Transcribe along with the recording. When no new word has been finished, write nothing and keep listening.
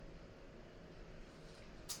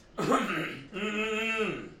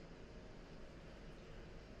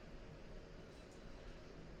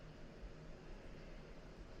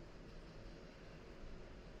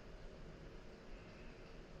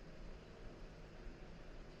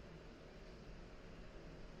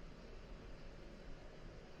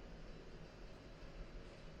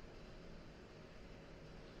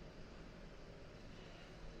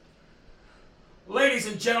Ladies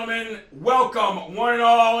and gentlemen, welcome, one and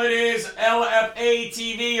all. It is LFA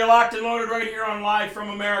TV. You're locked and loaded right here on Live from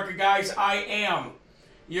America, guys. I am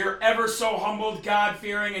your ever so humbled,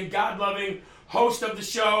 God-fearing, and God-loving host of the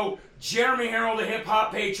show, Jeremy Harrell, the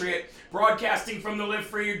hip-hop patriot, broadcasting from the Live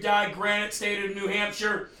Free or Die Granite State of New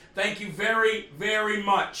Hampshire. Thank you very, very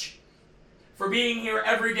much for being here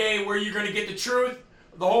every day, where you're going to get the truth,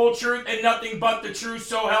 the whole truth, and nothing but the truth.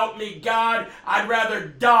 So help me God, I'd rather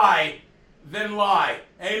die than lie.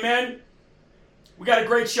 Amen? We got a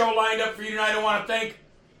great show lined up for you tonight. I want to thank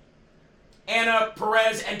Anna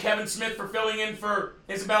Perez and Kevin Smith for filling in for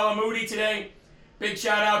Isabella Moody today. Big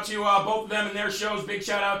shout out to both of them and their shows. Big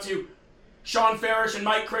shout out to Sean Farish and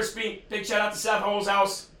Mike Crispy. Big shout out to Seth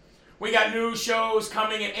Holzhouse. We got new shows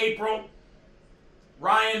coming in April.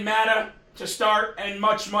 Ryan Matta to start, and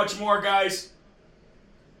much, much more, guys.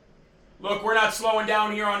 Look, we're not slowing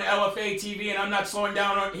down here on LFA TV, and I'm not slowing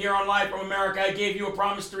down here on Live from America. I gave you a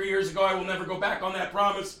promise 3 years ago. I will never go back on that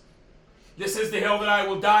promise. This is the hill that I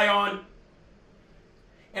will die on.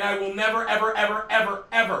 And I will never, ever, ever, ever,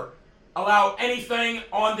 ever allow anything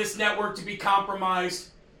on this network to be compromised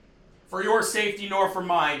for your safety nor for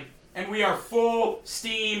mine. And we are full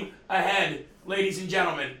steam ahead, ladies and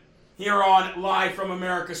gentlemen, here on Live from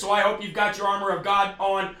America. So I hope you've got your armor of God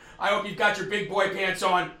on. I hope you've got your big boy pants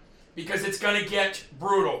on, because it's going to get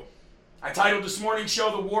brutal. I titled this morning's show,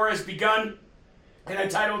 The War Has Begun, and I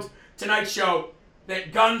titled tonight's show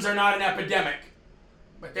that guns are not an epidemic,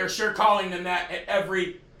 but they're sure calling them that at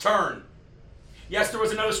every turn. Yes, there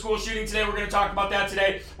was another school shooting today. We're going to talk about that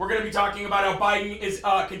today. We're going to be talking about how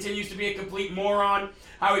Biden continues to be a complete moron,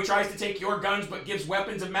 how he tries to take your guns but gives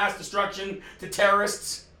weapons of mass destruction to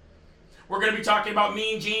terrorists. We're going to be talking about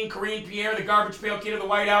Mean Jean, Corinne Pierre, the garbage pail kid of the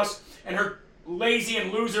White House, and her lazy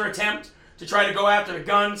and loser attempt to try to go after the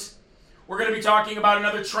guns. We're going to be talking about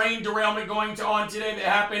another train derailment going on today that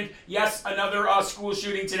happened. Yes, another school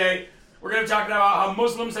shooting today. We're going to be talking about how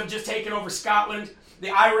Muslims have just taken over Scotland.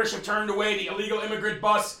 The Irish have turned away the illegal immigrant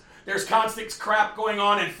bus. There's constant crap going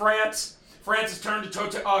on in France. France has turned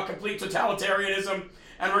to complete totalitarianism.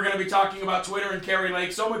 And we're going to be talking about Twitter and Kerry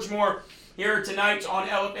Lake. So much more here tonight on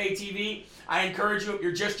LFA TV. I encourage you, if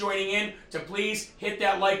you're just joining in, to please hit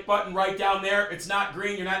that like button right down there. It's not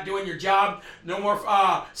green. You're not doing your job. No more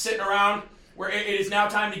sitting around. It is now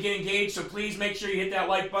time to get engaged, so please make sure you hit that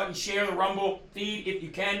like button. Share the Rumble feed if you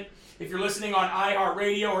can. If you're listening on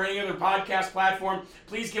iHeartRadio or any other podcast platform,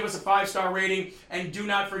 please give us a 5-star rating. And do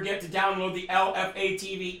not forget to download the LFA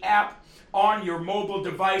TV app on your mobile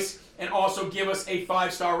device, and also give us a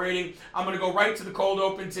 5-star rating. I'm going to go right to the cold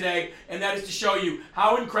open today, and that is to show you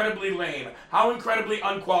how incredibly lame, how incredibly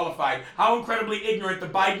unqualified, how incredibly ignorant the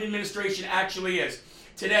Biden administration actually is.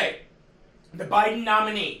 Today, the Biden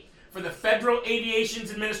nominee for the Federal Aviation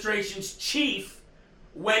Administration's chief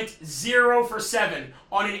went 0 for 7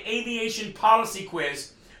 on an aviation policy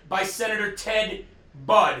quiz by Senator Ted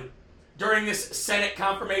Budd during this Senate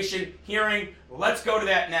confirmation hearing. Let's go to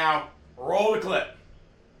that now. Roll the clip.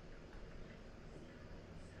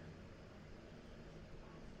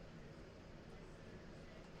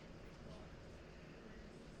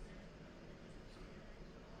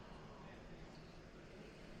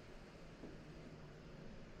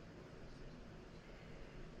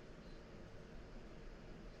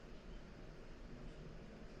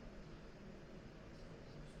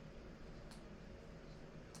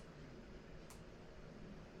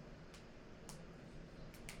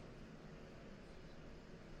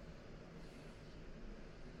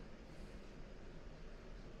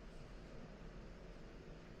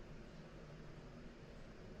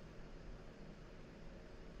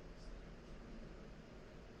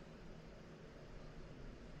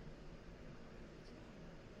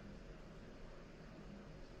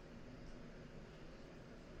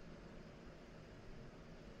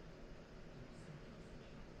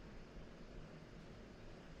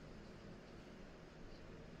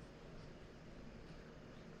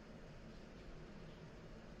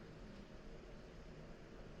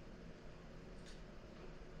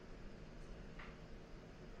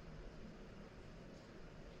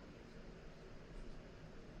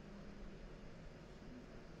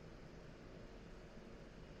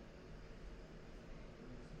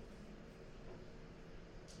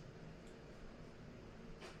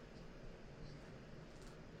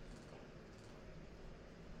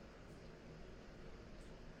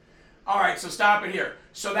 All right, so stop it here.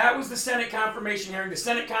 So that was the Senate confirmation hearing. The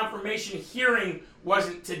Senate confirmation hearing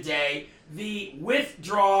wasn't today. The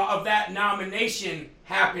withdrawal of that nomination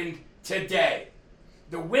happened today.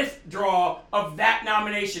 The withdrawal of that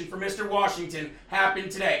nomination for Mr. Washington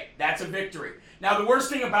happened today. That's a victory. Now, the worst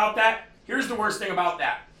thing about that, here's the worst thing about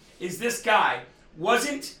that, is this guy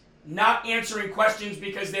wasn't not answering questions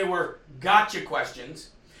because they were gotcha questions.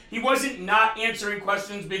 He wasn't not answering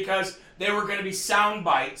questions because they were going to be sound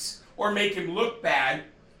bites or make him look bad.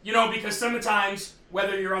 You know, because sometimes,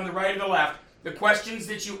 whether you're on the right or the left, the questions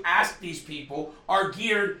that you ask these people are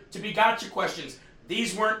geared to be gotcha questions.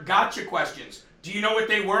 These weren't gotcha questions. Do you know what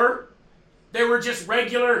they were? They were just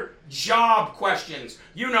regular job questions.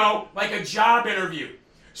 You know, like a job interview.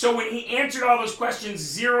 So when he answered all those questions,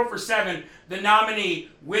 0 for 7, the nominee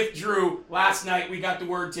withdrew last night. We got the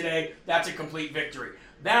word today. That's a complete victory.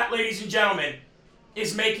 That, ladies and gentlemen,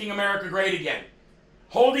 is making America great again.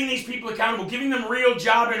 Holding these people accountable, giving them real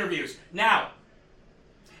job interviews. Now,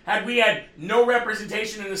 had we had no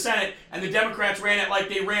representation in the Senate and the Democrats ran it like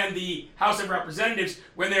they ran the House of Representatives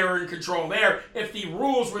when they were in control there, if the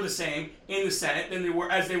rules were the same in the Senate than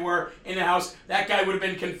as they were in the House, that guy would have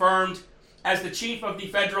been confirmed as the chief of the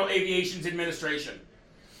Federal Aviation Administration.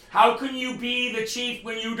 How can you be the chief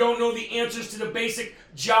when you don't know the answers to the basic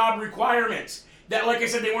job requirements? That, like I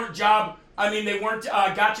said, they weren't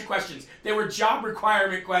gotcha questions. They were job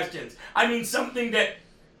requirement questions. I mean, something that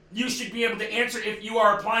you should be able to answer if you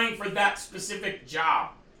are applying for that specific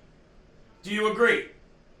job. Do you agree?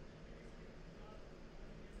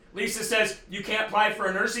 Lisa says you can't apply for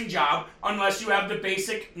a nursing job unless you have the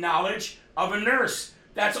basic knowledge of a nurse.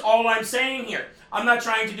 That's all I'm saying here. I'm not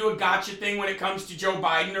trying to do a gotcha thing when it comes to Joe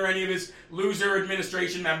Biden or any of his loser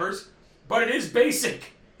administration members, but it is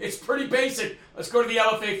basic. It's pretty basic. Let's go to the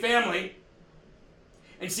LFA family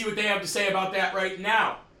and see what they have to say about that right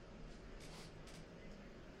now.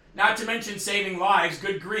 Not to mention saving lives.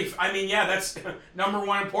 Good grief. I mean, yeah, that's number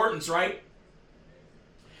one importance, right?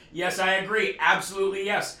 Yes, I agree. Absolutely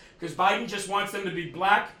yes. Because Biden just wants them to be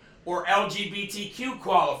black or LGBTQ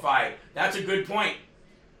qualified. That's a good point.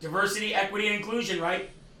 Diversity, equity, and inclusion, right?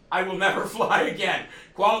 I will never fly again.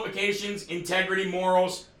 Qualifications, integrity,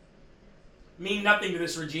 morals mean nothing to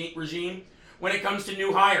this regime when it comes to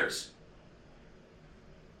new hires.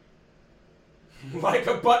 Like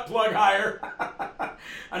a butt plug hire.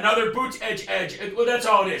 Another boots edge. Well, that's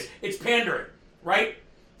all it is. It's pandering, right?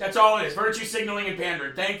 That's all it is. Virtue signaling and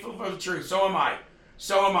pandering. Thankful for the truth. So am I.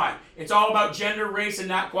 So am I. It's all about gender, race, and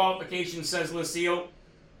not qualifications, says Lucille.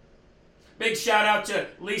 Big shout out to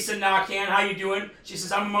Lisa Knockhand. How you doing? She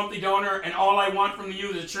says, I'm a monthly donor, and all I want from you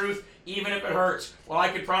is the truth, even if it hurts. Well, I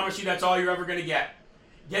can promise you that's all you're ever going to get.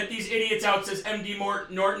 Get these idiots out, says MD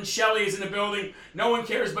Norton. Shelley is in the building. No one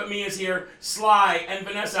cares but me is here. Sly and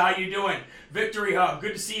Vanessa, how you doing? Victory Hub,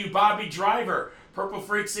 good to see you. Bobby Driver, Purple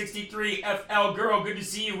Freak 63, FL Girl, good to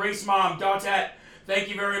see you. Race Mom, Dautet, thank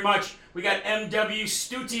you very much. We got MW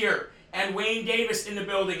Stutier and Wayne Davis in the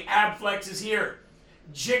building. Abflex is here.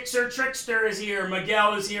 Jixer Trickster is here.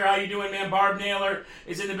 Miguel is here. How you doing, man? Barb Naylor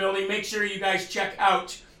is in the building. Make sure you guys check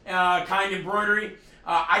out Kind Embroidery.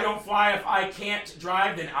 I don't fly if I can't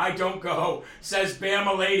drive, then I don't go, says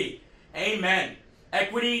Bama Lady. Amen.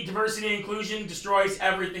 Equity, diversity, and inclusion destroys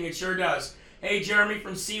everything. It sure does. Hey, Jeremy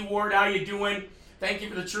from Seaward, how you doing? Thank you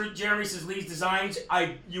for the truth. Jeremy says Lee's Designs.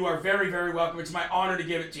 You are very, very welcome. It's my honor to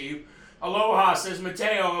give it to you. Aloha, says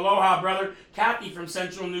Mateo. Aloha, brother. Kathy from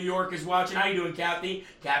Central New York is watching. How you doing, Kathy?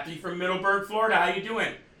 Kathy from Middleburg, Florida. How you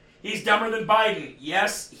doing? He's dumber than Biden.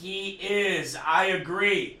 Yes, he is. I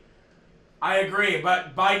agree.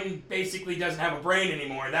 But Biden basically doesn't have a brain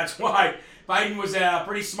anymore. That's why Biden was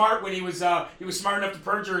pretty smart when he was smart enough to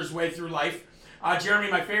perjure his way through life.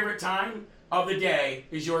 Jeremy, my favorite time of the day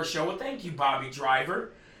is your show. Well, thank you, Bobby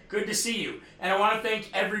Driver. Good to see you. And I want to thank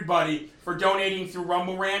everybody for donating through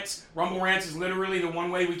Rumble Rants. Rumble Rants is literally the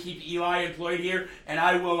one way we keep Eli employed here. And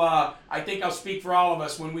I think I'll speak for all of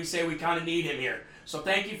us when we say we kind of need him here. So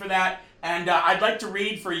thank you for that. And I'd like to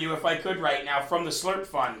read for you, if I could right now, from the Slurp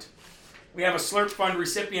Fund. We have a Slurp Fund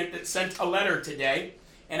recipient that sent a letter today,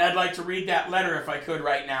 and I'd like to read that letter if I could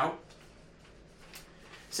right now. It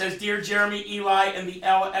says, Dear Jeremy, Eli, and the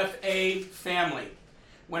LFA family,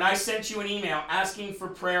 when I sent you an email asking for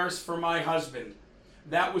prayers for my husband,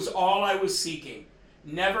 that was all I was seeking.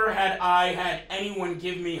 Never had I had anyone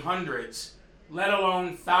give me hundreds, let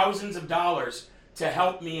alone thousands of dollars to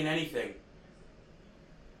help me in anything.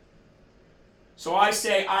 So I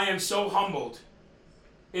say I am so humbled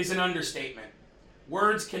is an understatement.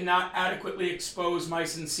 Words cannot adequately expose my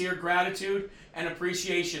sincere gratitude and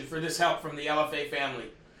appreciation for this help from the LFA family.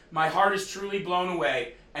 My heart is truly blown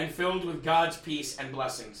away and filled with God's peace and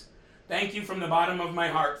blessings. Thank you from the bottom of my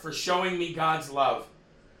heart for showing me God's love.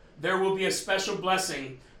 There will be a special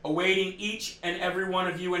blessing awaiting each and every one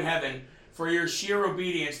of you in heaven for your sheer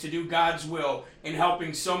obedience to do God's will in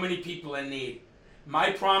helping so many people in need.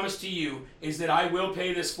 My promise to you is that I will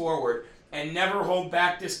pay this forward and never hold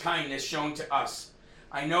back this kindness shown to us.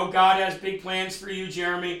 I know God has big plans for you,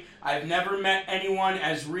 Jeremy. I've never met anyone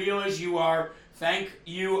as real as you are. Thank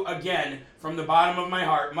you again from the bottom of my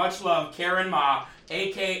heart. Much love, Karen Ma,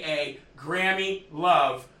 a.k.a. Grammy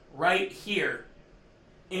Love, right here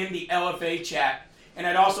in the LFA chat. And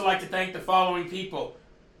I'd also like to thank the following people.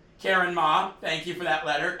 Karen Ma, thank you for that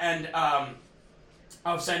letter and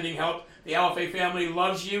of sending help. The LFA family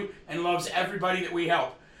loves you and loves everybody that we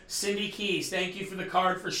help. Cindy Keys, thank you for the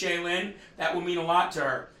card for Shaylin. That will mean a lot to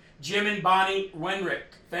her. Jim and Bonnie Wenrick,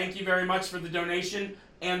 thank you very much for the donation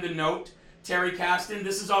and the note. Terry Caston,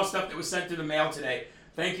 this is all stuff that was sent through the mail today.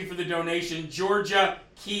 Thank you for the donation. Georgia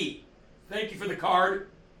Key, thank you for the card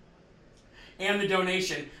and the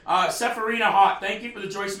donation. Sephirina Hott, thank you for the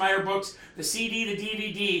Joyce Meyer books, the CD, the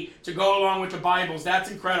DVD to go along with the Bibles.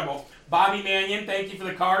 That's incredible. Bobby Mannion, thank you for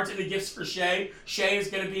the cards and the gifts for Shay. Shay is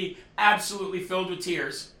going to be absolutely filled with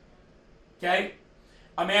tears. Okay?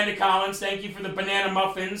 Amanda Collins, thank you for the banana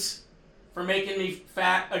muffins for making me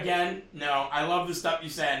fat again. No, I love the stuff you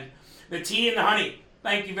send. The tea and the honey,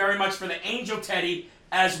 thank you very much for the angel teddy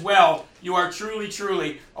as well. You are truly,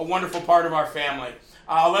 truly a wonderful part of our family.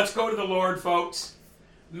 Let's go to the Lord, folks.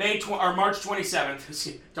 March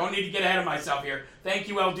 27th. Don't need to get ahead of myself here. Thank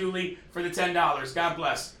you, El Dooley, for the $10. God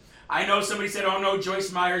bless. I know somebody said, oh no,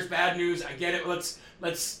 Joyce Meyer's bad news. I get it.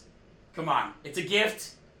 Let's, come on. It's a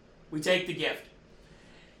gift. We take the gift.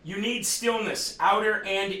 You need stillness, outer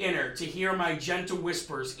and inner, to hear my gentle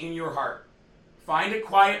whispers in your heart. Find a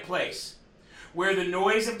quiet place where the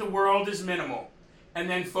noise of the world is minimal, and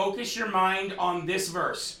then focus your mind on this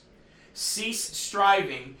verse. Cease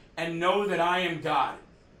striving and know that I am God.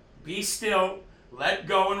 Be still, let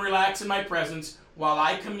go and relax in my presence while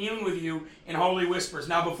I commune with you in holy whispers.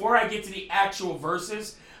 Now, before I get to the actual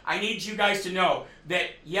verses, I need you guys to know that,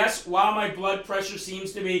 yes, while my blood pressure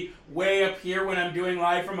seems to be way up here when I'm doing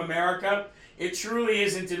live from America, it truly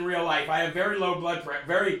isn't in real life. I have very low blood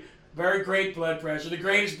pressure, very great blood pressure, the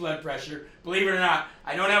greatest blood pressure. Believe it or not,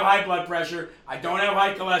 I don't have high blood pressure. I don't have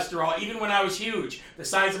high cholesterol. Even when I was huge, the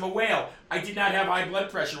size of a whale, I did not have high blood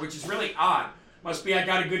pressure, which is really odd. Must be I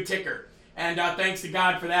got a good ticker. And thanks to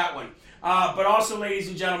God for that one. But also, ladies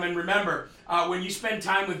and gentlemen, remember, when you spend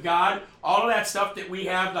time with God, all of that stuff that we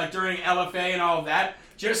have, like during LFA and all of that,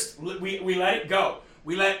 just we let it go.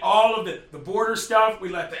 We let all of the border stuff, we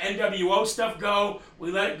let the NWO stuff go.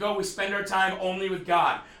 We let it go. We spend our time only with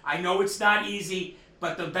God. I know it's not easy,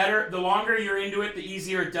 but the longer you're into it, the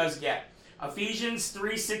easier it does get. Ephesians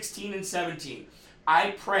 3:16 and 17.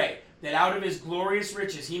 I pray that out of his glorious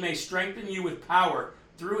riches he may strengthen you with power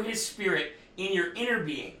through his Spirit in your inner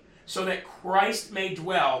being, so that Christ may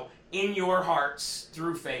dwell in your hearts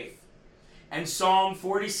through faith. And Psalm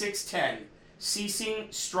 46:10, ceasing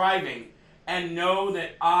striving, and know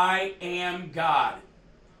that I am God.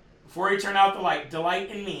 Before you turn out the light, delight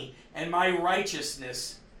in me and my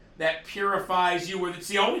righteousness that purifies you. It's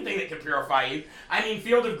the only thing that can purify you. I mean,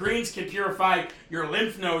 Field of Greens can purify your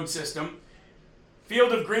lymph node system.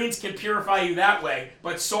 Field of Greens can purify you that way,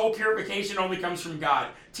 but soul purification only comes from God.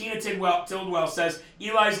 Tina Tidwell says,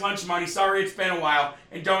 Eli's lunch money, sorry it's been a while,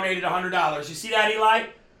 and donated $100. You see that, Eli?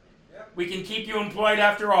 Yep. We can keep you employed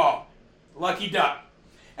after all. Lucky duck.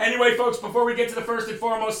 Anyway, folks, before we get to the first and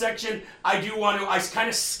foremost section, I kind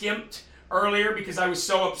of skimped earlier because I was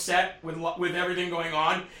so upset with everything going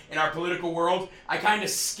on in our political world. I kind of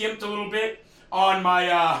skimped a little bit on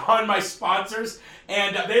my sponsors,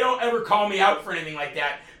 and they don't ever call me out for anything like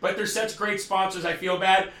that. But they're such great sponsors, I feel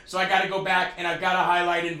bad. So I got to go back and I've got to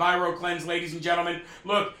highlight EnviroCleanse, ladies and gentlemen.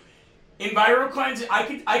 Look, EnviroCleanse,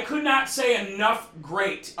 I could not say enough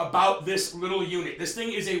great about this little unit. This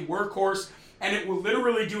thing is a workhorse, and it will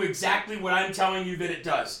literally do exactly what I'm telling you that it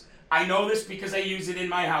does. I know this because I use it in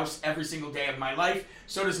my house every single day of my life.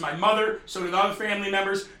 So does my mother, so do other family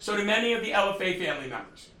members, so do many of the LFA family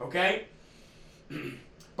members, okay?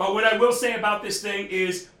 But what I will say about this thing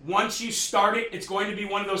is, once you start it, it's going to be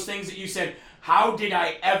one of those things that you said, how did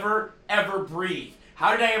I ever breathe?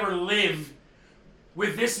 How did I ever live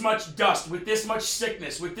with this much dust, with this much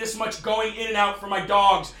sickness, with this much going in and out for my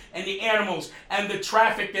dogs and the animals and the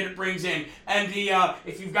traffic that it brings in, and the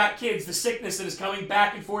if you've got kids, the sickness that is coming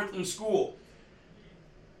back and forth from school.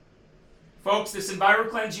 Folks, this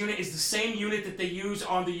EnviroCleanse unit is the same unit that they use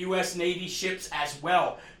on the U.S. Navy ships as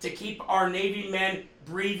well to keep our Navy men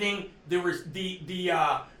breathing the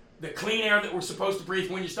clean air that we're supposed to breathe.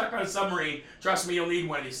 When you're stuck on a submarine, trust me, you'll need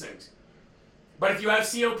one of these things. But if you have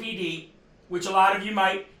COPD, which a lot of you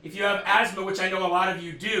might, if you have asthma, which I know a lot of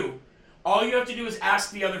you do, all you have to do is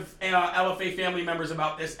ask the other LFA family members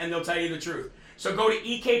about this, and they'll tell you the truth. So go to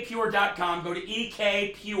ekpure.com, go to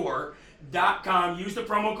ekpure.com, use the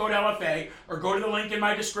promo code LFA, or go to the link in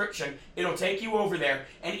my description. It'll take you over there.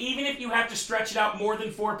 And even if you have to stretch it out more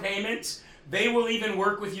than 4 payments, they will even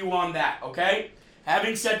work with you on that, okay?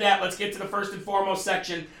 Having said that, let's get to the first and foremost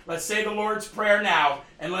section. Let's say the Lord's Prayer now,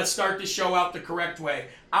 and let's start the show out the correct way.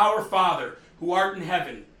 Our Father, who art in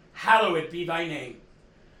heaven, hallowed be thy name.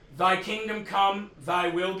 Thy kingdom come, thy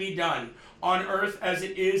will be done, on earth as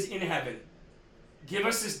it is in heaven. Give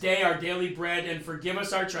us this day our daily bread, and forgive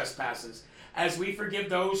us our trespasses, as we forgive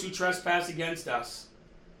those who trespass against us.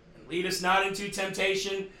 And lead us not into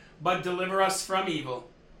temptation, but deliver us from evil.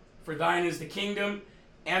 For thine is the kingdom,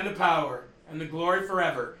 and the power, and the glory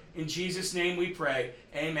forever. In Jesus' name we pray.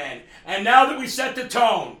 Amen. And now that we've set the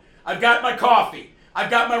tone, I've got my coffee.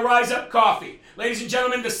 I've got my Rise Up coffee. Ladies and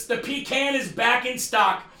gentlemen, the pecan is back in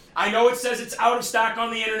stock. I know it says it's out of stock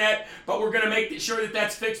on the internet, but we're going to make sure that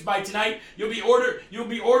that's fixed by tonight. You'll be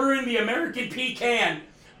ordering the American pecan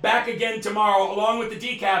back again tomorrow, along with the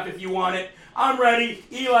decaf if you want it. I'm ready.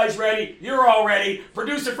 Eli's ready. You're all ready.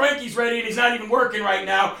 Producer Frankie's ready, and he's not even working right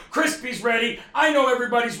now. Crispy's ready. I know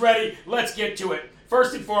everybody's ready. Let's get to it.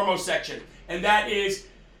 First and foremost section, and that is,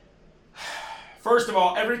 first of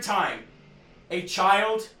all, every time a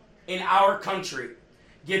child in our country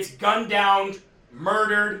gets gunned down,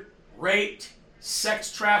 murdered, raped,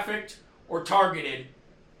 sex trafficked, or targeted,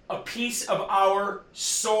 a piece of our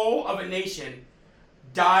soul of a nation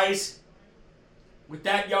dies with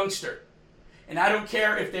that youngster. And I don't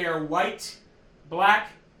care if they are white,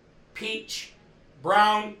 black, peach,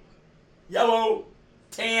 brown, yellow,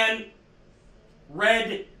 tan,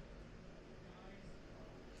 red.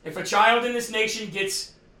 If a child in this nation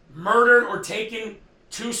gets murdered or taken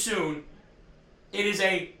too soon, it is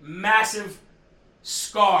a massive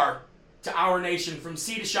scar to our nation from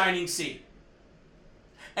sea to shining sea.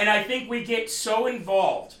 And I think we get so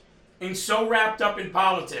involved and so wrapped up in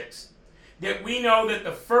politics that we know that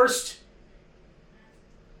the first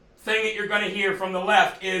thing that you're going to hear from the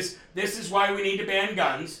left is, this is why we need to ban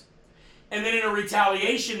guns. And then in a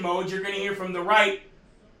retaliation mode, you're going to hear from the right,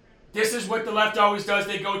 this is what the left always does.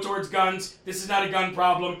 They go towards guns. This is not a gun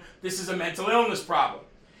problem. This is a mental illness problem.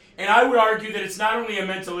 And I would argue that it's not only a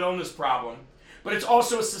mental illness problem, but it's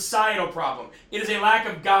also a societal problem. It is a lack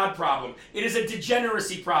of God problem. It is a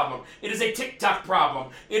degeneracy problem. It is a TikTok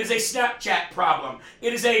problem. It is a Snapchat problem.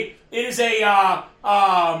 It is an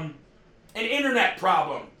internet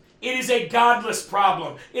problem. It is a godless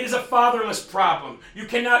problem. It is a fatherless problem. You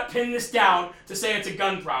cannot pin this down to say it's a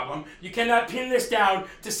gun problem. You cannot pin this down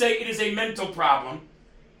to say it is a mental problem.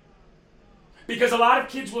 Because a lot of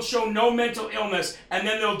kids will show no mental illness and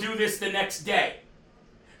then they'll do this the next day.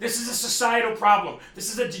 This is a societal problem.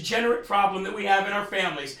 This is a degenerate problem that we have in our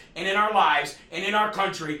families and in our lives and in our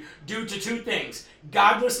country due to 2 things: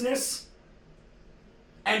 godlessness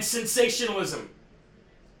and sensationalism.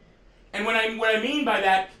 And what I mean by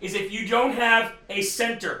that is, if you don't have a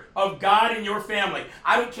center of God in your family,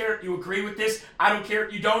 I don't care if you agree with this, I don't care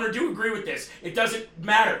if you don't or do agree with this, it doesn't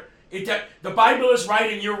matter. The Bible is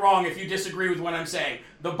right and you're wrong if you disagree with what I'm saying.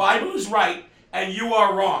 The Bible is right and you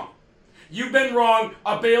are wrong. You've been wrong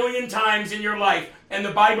a billion times in your life, and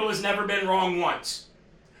the Bible has never been wrong once.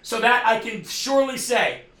 So that I can surely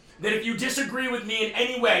say that if you disagree with me in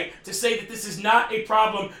any way to say that this is not a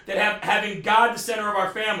problem, that having God the center of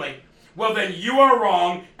our family, well then you are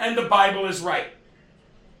wrong and the Bible is right.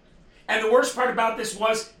 And the worst part about this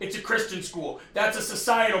was, it's a Christian school. That's a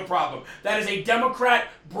societal problem. That is a Democrat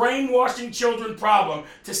brainwashing children problem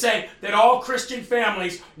to say that all Christian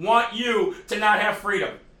families want you to not have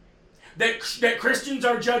freedom. That Christians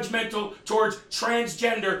are judgmental towards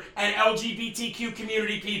transgender and LGBTQ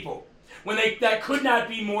community people. When that could not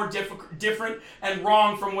be more different and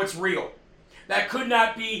wrong from what's real. That could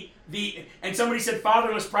not be and somebody said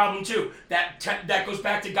fatherless problem too. That goes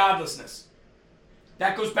back to godlessness.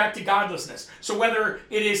 That goes back to godlessness. So whether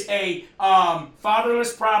it is a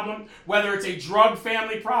fatherless problem, whether it's a drug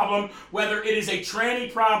family problem, whether it is a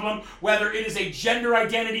tranny problem, whether it is a gender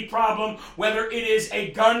identity problem, whether it is a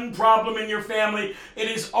gun problem in your family, it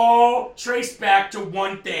is all traced back to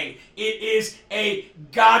one thing. It is a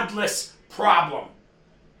godless problem.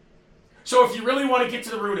 So if you really want to get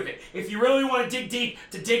to the root of it, if you really want to dig deep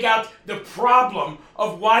to dig out the problem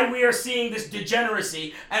of why we are seeing this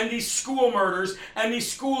degeneracy and these school murders and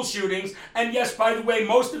these school shootings, and yes, by the way,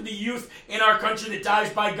 most of the youth in our country that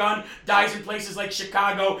dies by gun dies in places like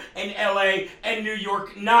Chicago and LA and New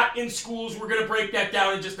York, not in schools. We're going to break that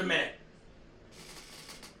down in just a minute.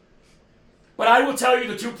 But I will tell you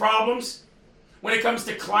the two problems when it comes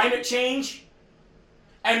to climate change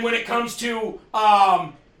and when it comes to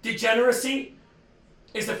degeneracy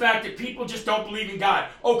is the fact that people just don't believe in God.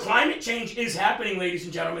 Oh, climate change is happening, ladies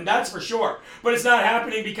and gentlemen, that's for sure. But it's not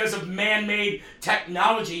happening because of man-made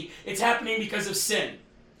technology. It's happening because of sin.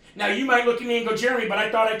 Now, you might look at me and go, Jeremy, but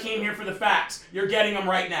I thought I came here for the facts. You're getting them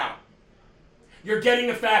right now. You're getting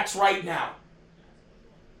the facts right now.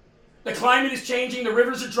 The climate is changing, the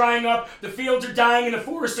rivers are drying up, the fields are dying, and the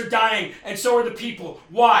forests are dying, and so are the people.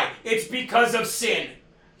 Why? It's because of sin.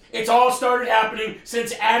 It's all started happening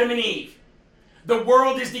since Adam and Eve. The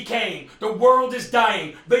world is decaying. The world is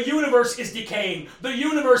dying. The universe is decaying. The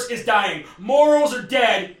universe is dying. Morals are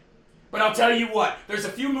dead. But I'll tell you what, there's a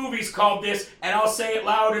few movies called this, and I'll say it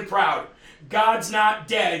loud and proud. God's not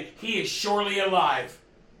dead. He is surely alive.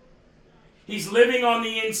 He's living on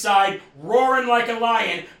the inside, roaring like a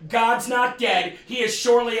lion. God's not dead. He is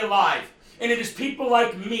surely alive. And it is people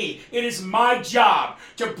like me. It is my job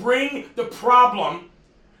to bring the problem,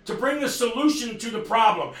 to bring the solution to the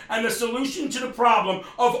problem. And the solution to the problem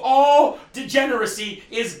of all degeneracy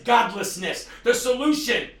is godlessness. The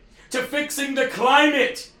solution to fixing the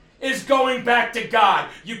climate is going back to God.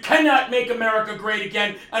 You cannot make America great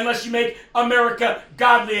again unless you make America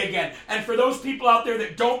godly again. And for those people out there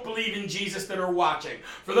that don't believe in Jesus that are watching,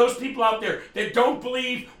 for those people out there that don't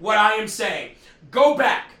believe what I am saying, go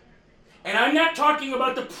back. And I'm not talking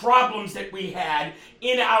about the problems that we had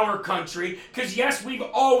in our country, because yes, we've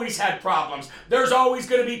always had problems. There's always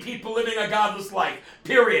going to be people living a godless life,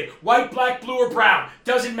 period. White, black, blue, or brown,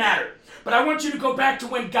 doesn't matter. But I want you to go back to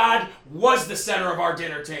when God was the center of our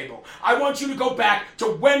dinner table. I want you to go back to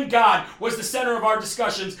when God was the center of our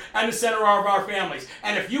discussions and the center of our families.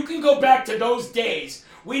 And if you can go back to those days,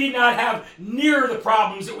 we did not have near the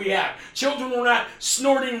problems that we have. Children were not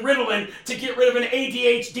snorting Ritalin to get rid of an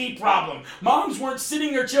ADHD problem. Moms weren't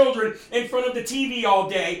sitting their children in front of the TV all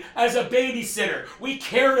day as a babysitter. We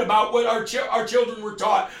cared about what our children were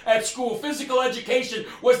taught at school. Physical education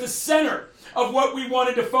was the center of what we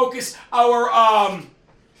wanted to focus our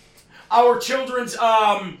children's,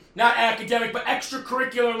 not academic, but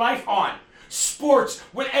extracurricular life on. Sports,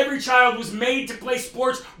 when every child was made to play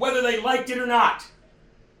sports, whether they liked it or not.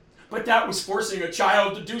 But that was forcing a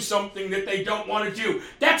child to do something that they don't want to do.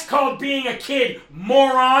 That's called being a kid,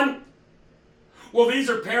 moron. Well, these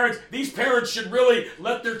parents should really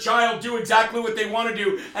let their child do exactly what they want to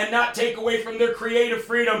do and not take away from their creative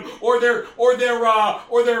freedom or their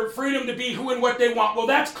freedom to be who and what they want. Well,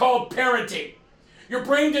 that's called parenting. Your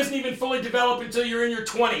brain doesn't even fully develop until you're in your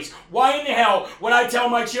 20s. Why in the hell would I tell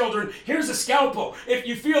my children, here's a scalpel. If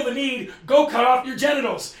you feel the need, go cut off your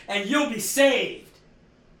genitals and you'll be saved.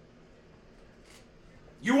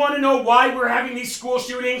 You want to know why we're having these school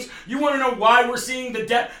shootings? You want to know why we're seeing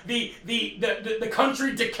the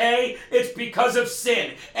country decay? It's because of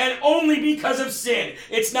sin, and only because of sin.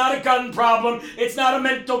 It's not a gun problem. It's not a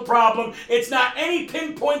mental problem. It's not any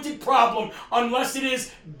pinpointed problem unless it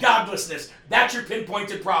is godlessness. That's your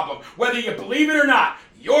pinpointed problem. Whether you believe it or not,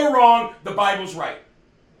 you're wrong. The Bible's right.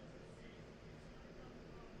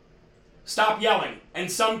 Stop yelling.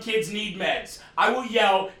 And some kids need meds. I will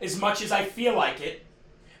yell as much as I feel like it,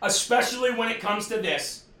 especially when it comes to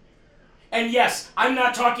this. And yes, I'm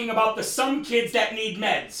not talking about the some kids that need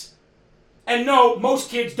meds. And no, most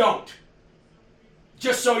kids don't.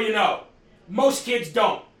 Just so you know. Most kids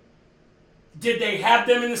don't. Did they have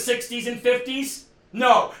them in the 60s and 50s?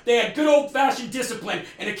 No. They had good old-fashioned discipline,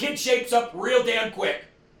 and a kid shapes up real damn quick.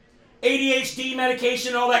 ADHD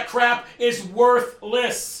medication and all that crap is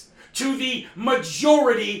worthless to the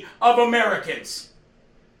majority of Americans.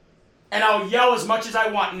 And I'll yell as much as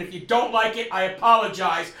I want. And if you don't like it, I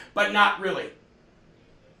apologize, but not really.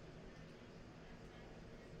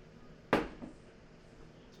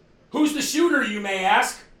 Who's the shooter, you may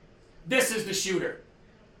ask? This is the shooter.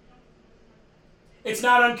 It's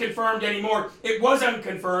not unconfirmed anymore. It was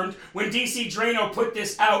unconfirmed when DC Drano put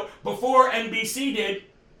this out before NBC did.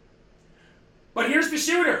 But here's the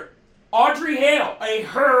shooter. Audrey Hale, a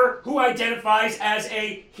her who identifies as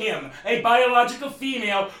a him, a biological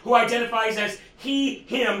female who identifies as he,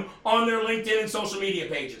 him on their LinkedIn and social media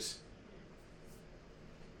pages.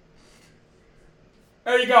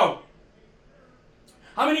 There you go.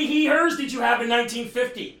 How many he, hers did you have in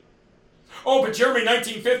 1950? Oh, but Germany,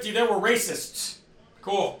 1950, there were racists.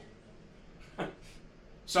 Cool.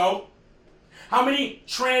 So, how many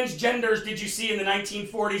transgenders did you see in the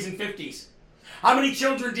 1940s and 50s? How many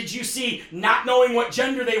children did you see not knowing what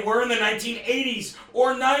gender they were in the 1980s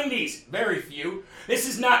or 90s? Very few. This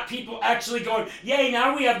is not people actually going, yay,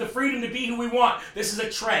 now we have the freedom to be who we want. This is a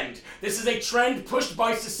trend. This is a trend pushed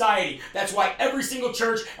by society. That's why every single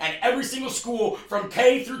church and every single school from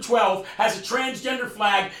K through 12 has a transgender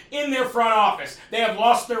flag in their front office. They have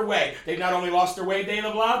lost their way. They've not only lost their way, they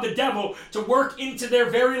have allowed the devil to work into their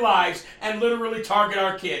very lives and literally target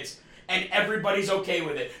our kids. And everybody's okay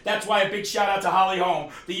with it. That's why a big shout out to Holly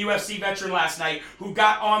Holm, the UFC veteran last night, who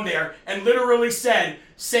got on there and literally said,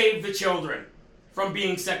 save the children from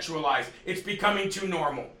being sexualized. It's becoming too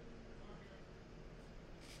normal.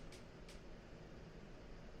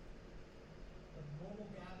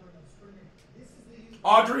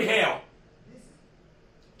 Audrey Hale.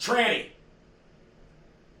 Tranny.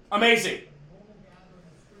 Amazing.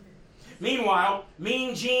 Meanwhile,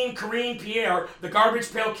 Mean Jean Karine Pierre, the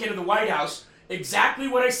garbage pail kid of the White House, exactly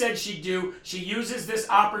what I said she'd do, she uses this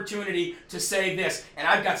opportunity to say this. And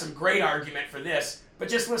I've got some great argument for this, but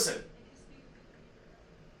just listen.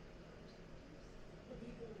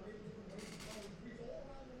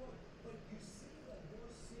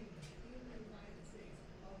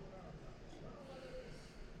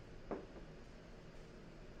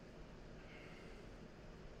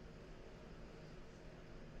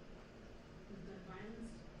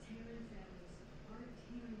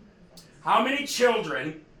 How many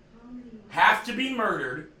children have to be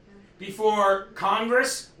murdered before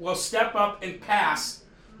Congress will step up and pass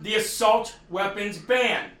the assault weapons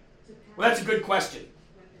ban? Well, that's a good question.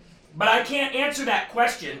 But I can't answer that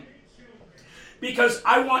question because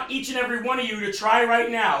I want each and every one of you to try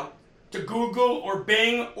right now to Google or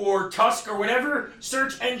Bing or Tusk or whatever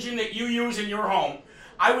search engine that you use in your home.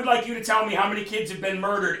 I would like you to tell me how many kids have been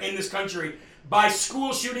murdered in this country by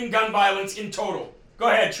school shooting gun violence in total. Go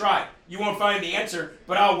ahead, try. You won't find the answer,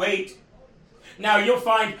 but I'll wait. Now, you'll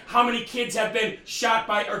find how many kids have been shot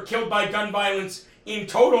by or killed by gun violence in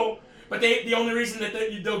total, but the only reason that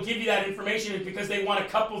they'll give you that information is because they want to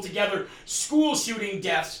couple together school shooting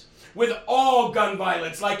deaths with all gun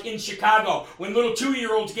violence, like in Chicago, when little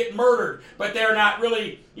 2-year-olds get murdered, but they're not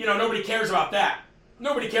really, nobody cares about that.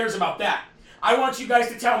 Nobody cares about that. I want you guys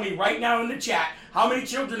to tell me right now in the chat how many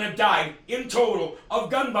children have died in total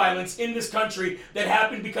of gun violence in this country that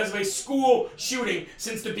happened because of a school shooting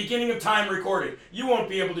since the beginning of time recorded. You won't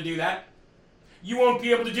be able to do that. You won't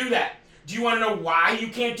be able to do that. Do you want to know why you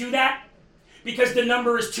can't do that? Because the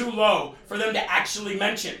number is too low for them to actually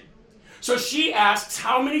mention. So she asks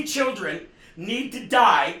how many children need to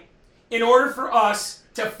die in order for us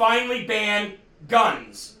to finally ban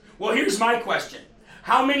guns. Well, here's my question.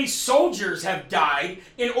 How many soldiers have died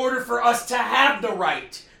in order for us to have the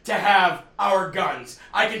right to have our guns?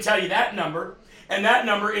 I can tell you that number, and that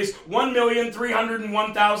number is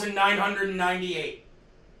 1,301,998.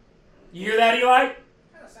 You hear that, Eli? Kind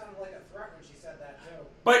of sounded like a threat when she said that,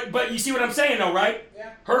 too. But you see what I'm saying, though, right?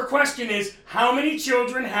 Yeah. Her question is, how many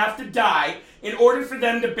children have to die in order for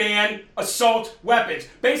them to ban assault weapons?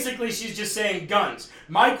 Basically, she's just saying guns.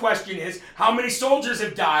 My question is, how many soldiers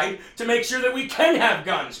have died to make sure that we can have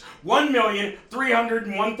guns?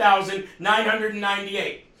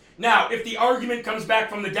 1,301,998. Now, if the argument comes back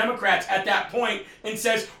from the Democrats at that point and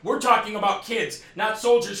says, we're talking about kids, not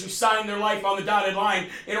soldiers who signed their life on the dotted line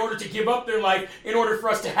in order to give up their life in order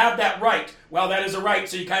for us to have that right. Well, that is a right,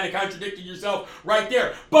 so you kind of contradicted yourself right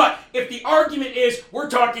there. But if the argument is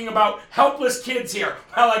we're talking about helpless kids here,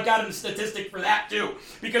 well, I got a statistic for that too.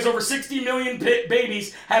 Because over 60 million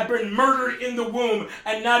babies have been murdered in the womb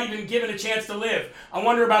and not even given a chance to live. I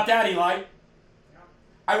wonder about that, Eli.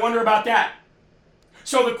 I wonder about that.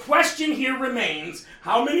 So the question here remains,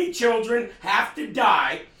 how many children have to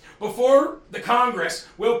die before the Congress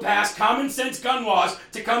will pass common sense gun laws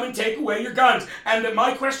to come and take away your guns? And then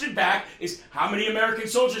my question back is, how many American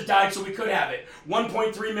soldiers died so we could have it?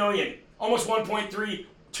 1.3 million, almost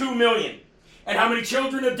 1.32 million. And how many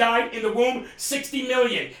children have died in the womb? 60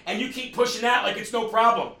 million. And you keep pushing that like it's no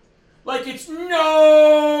problem. Like it's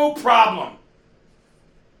no problem.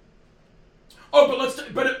 Oh, but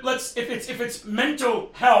let's if it's mental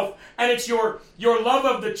health and it's your love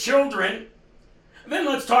of the children, then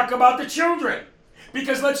let's talk about the children.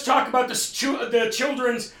 Because let's talk about the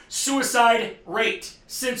children's suicide rate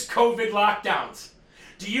since COVID lockdowns.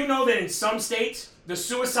 Do you know that in some states, the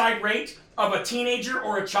suicide rate of a teenager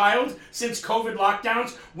or a child since COVID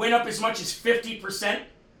lockdowns went up as much as 50%?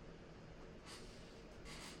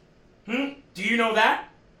 Do you know that?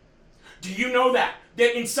 Do you know that?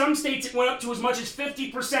 that in some states it went up to as much as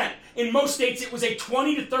 50%. In most states it was a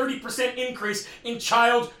 20 to 30% increase in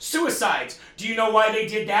child suicides. Do you know why they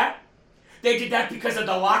did that? They did that because of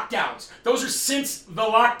the lockdowns. Those are since the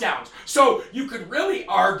lockdowns. So you could really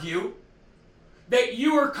argue that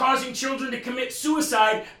you are causing children to commit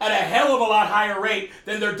suicide at a hell of a lot higher rate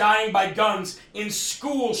than they're dying by guns in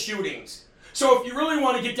school shootings. So if you really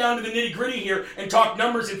want to get down to the nitty-gritty here and talk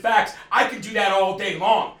numbers and facts, I could do that all day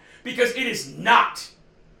long. Because it is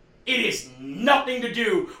nothing to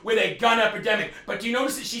do with a gun epidemic. But do you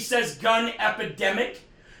notice that she says gun epidemic?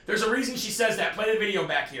 There's a reason she says that. Play the video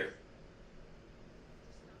back here.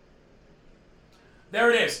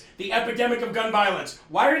 There it is. The epidemic of gun violence.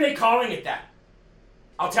 Why are they calling it that?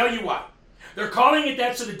 I'll tell you why. They're calling it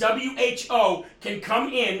that so the WHO can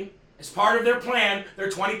come in as part of their plan,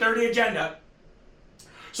 their 2030 agenda.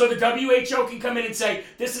 So the WHO can come in and say,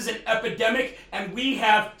 this is an epidemic and we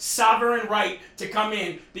have sovereign right to come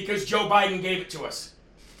in because Joe Biden gave it to us.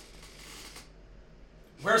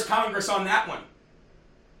 Where's Congress on that one?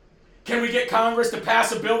 Can we get Congress to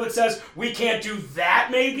pass a bill that says we can't do that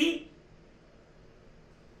maybe?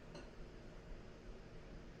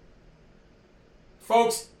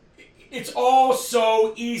 Folks, it's all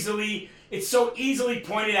so easily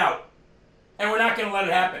pointed out. And we're not going to let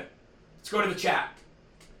it happen. Let's go to the chat.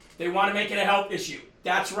 They want to make it a health issue.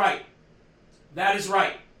 That's right. That is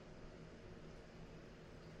right.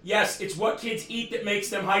 Yes, it's what kids eat that makes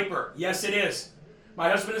them hyper. Yes, it is. My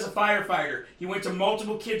husband is a firefighter. He went to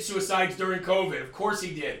multiple kid suicides during COVID. Of course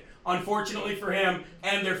he did. Unfortunately for him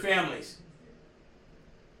and their families.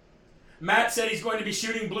 Matt said he's going to be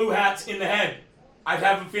shooting blue hats in the head. I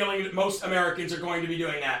have a feeling that most Americans are going to be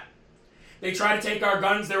doing that. They try to take our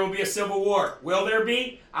guns, there will be a civil war. Will there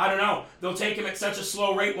be? I don't know. They'll take them at such a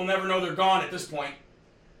slow rate, we'll never know they're gone at this point.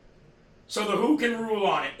 So the who can rule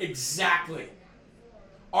on it? Exactly.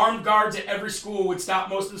 Armed guards at every school would stop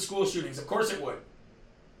most of the school shootings. Of course it would.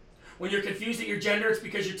 When you're confused at your gender, it's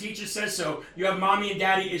because your teacher says so. You have mommy and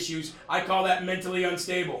daddy issues. I call that mentally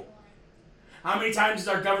unstable. How many times has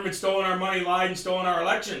our government stolen our money, lied, and stolen our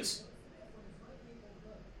elections?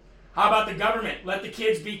 How about the government? Let the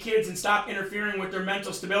kids be kids and stop interfering with their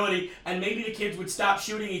mental stability, and maybe the kids would stop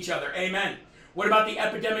shooting each other. Amen. What about the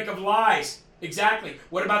epidemic of lies? Exactly.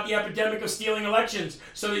 What about the epidemic of stealing elections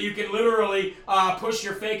so that you can literally push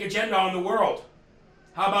your fake agenda on the world?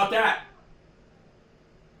 How about that?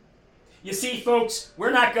 You see, folks,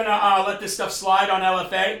 we're not going to let this stuff slide on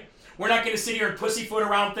LFA. We're not going to sit here and pussyfoot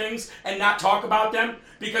around things and not talk about them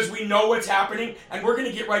because we know what's happening and we're going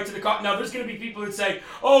to get right to the cause. Now, there's going to be people that say,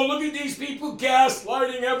 oh, look at these people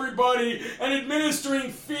gaslighting everybody and administering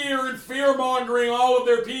fear and fear-mongering all of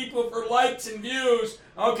their people for likes and views.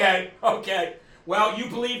 Okay. Well, you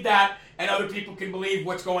believe that and other people can believe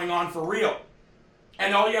what's going on for real.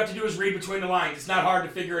 And all you have to do is read between the lines. It's not hard to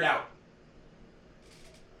figure it out.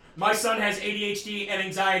 My son has ADHD and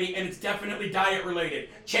anxiety, and it's definitely diet related.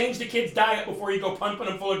 Change the kid's diet before you go pumping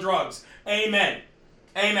them full of drugs. Amen.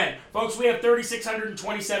 Amen. Folks, we have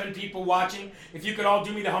 3,627 people watching. If you could all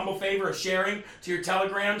do me the humble favor of sharing to your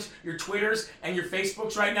Telegrams, your Twitters, and your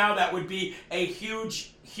Facebooks right now, that would be a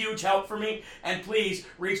huge help for me. And please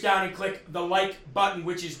reach down and click the like button,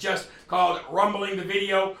 which is just called rumbling the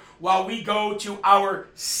video, while we go to our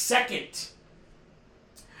second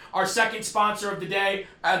sponsor of the day.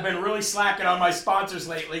 I've been really slacking on my sponsors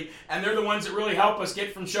lately, and they're the ones that really help us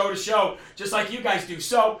get from show to show, just like you guys do.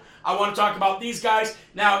 So I want to talk about these guys.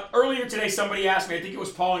 Now, earlier today, somebody asked me, I think it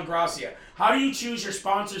was Paul and Gracia, how do you choose your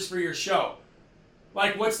sponsors for your show?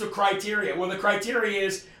 Like, what's the criteria? Well, the criteria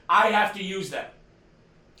is I have to use them.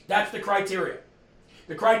 That's the criteria.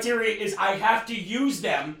 The criteria is I have to use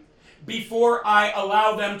them before I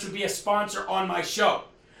allow them to be a sponsor on my show.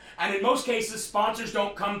 And in most cases, sponsors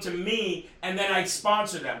don't come to me and then I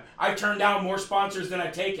sponsor them. I've turned down more sponsors than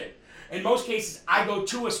I've taken. In most cases, I go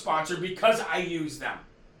to a sponsor because I use them.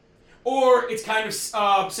 Or it's kind of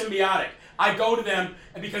symbiotic. I go to them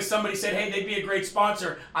and because somebody said, hey, they'd be a great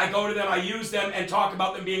sponsor, I go to them, I use them, and talk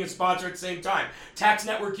about them being a sponsor at the same time. Tax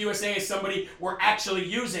Network USA is somebody we're actually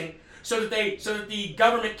using so that the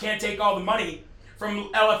government can't take all the money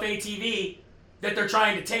from LFA TV that they're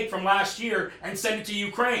trying to take from last year and send it to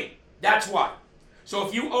Ukraine. That's why. So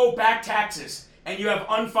if you owe back taxes and you have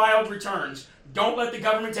unfiled returns, don't let the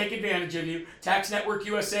government take advantage of you. Tax Network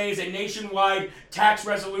USA is a nationwide tax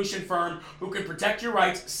resolution firm who can protect your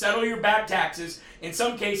rights, settle your back taxes. In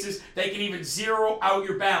some cases, they can even zero out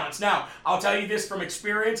your balance. Now, I'll tell you this from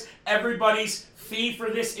experience, everybody's fee for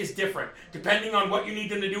this is different, depending on what you need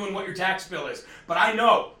them to do and what your tax bill is. But I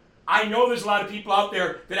know there's a lot of people out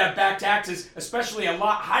there that have back taxes, especially a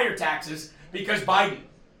lot higher taxes Because Biden.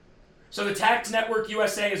 So the Tax Network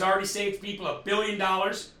USA has already saved people $1 billion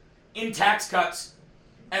in tax cuts,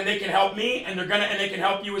 and they can help me, and they can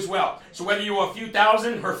help you as well. So whether you owe a few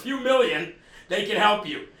thousand or a few million, they can help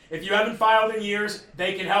you. If you haven't filed in years,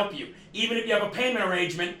 they can help you. Even if you have a payment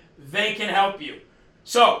arrangement, they can help you.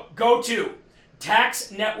 So go to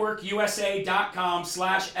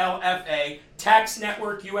taxnetworkusa.com/LFA,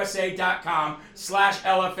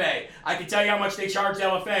 taxnetworkusa.com/LFA. I can tell you how much they charged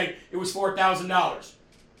LFA. It was $4,000.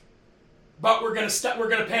 But we're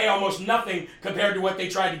gonna pay almost nothing compared to what they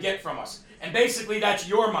tried to get from us. And basically that's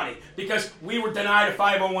your money because we were denied a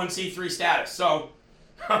 501c3 status. So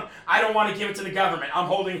I don't want to give it to the government. I'm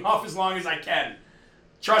holding off as long as I can.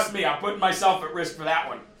 Trust me, I'm putting myself at risk for that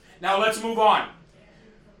one. Now let's move on.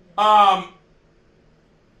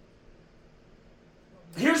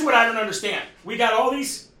 Here's what I don't understand. We got all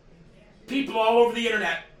these people all over the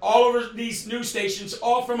internet, all over these news stations,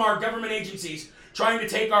 all from our government agencies trying to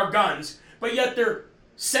take our guns, but yet they're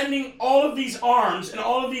sending all of these arms and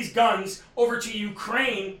all of these guns over to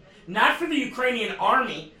Ukraine, not for the Ukrainian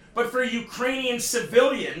army, but for Ukrainian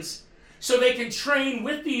civilians, so they can train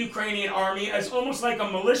with the Ukrainian army as almost like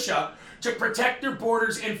a militia to protect their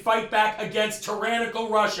borders and fight back against tyrannical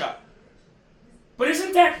Russia. But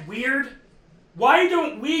isn't that weird? Why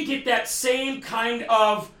don't we get that same kind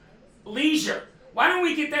of leisure? Why don't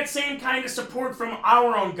we get that same kind of support from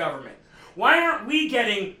our own government? Why aren't we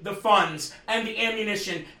getting the funds and the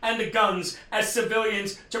ammunition and the guns as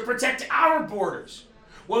civilians to protect our borders?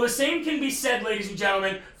 Well, the same can be said, ladies and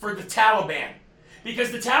gentlemen, for the Taliban.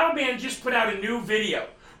 Because the Taliban just put out a new video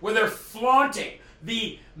where they're flaunting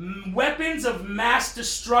the weapons of mass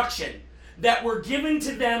destruction that were given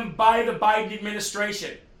to them by the Biden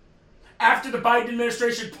administration. After the Biden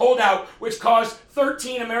administration pulled out, which caused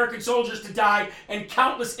 13 American soldiers to die and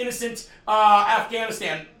countless innocent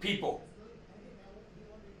Afghanistan people.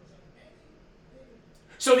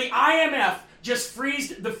 So the IMF just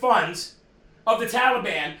freezed the funds of the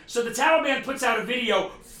Taliban. So the Taliban puts out a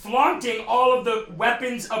video flaunting all of the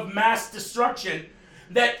weapons of mass destruction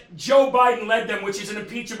that Joe Biden led them, which is an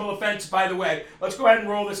impeachable offense, by the way. Let's go ahead and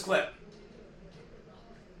roll this clip.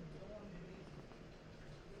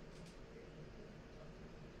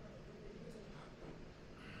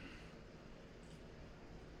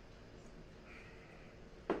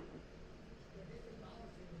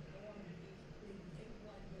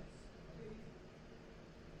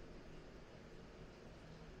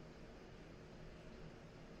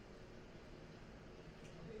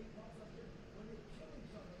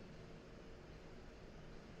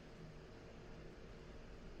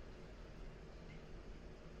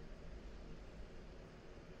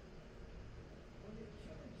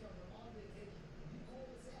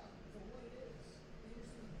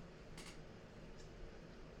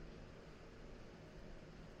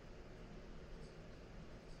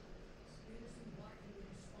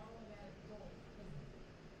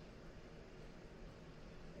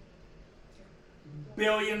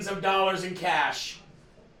 Billions of dollars in cash.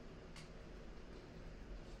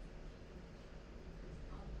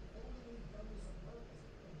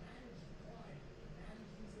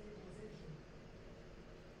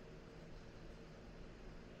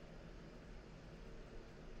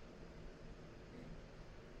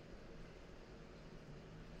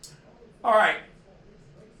 All right.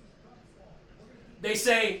 They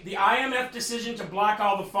say the IMF decision to block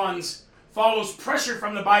all the funds follows pressure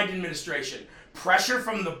from the Biden administration. Pressure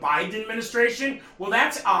from the Biden administration? Well,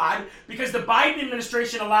 that's odd because the Biden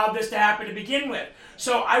administration allowed this to happen to begin with.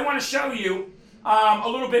 So I want to show you a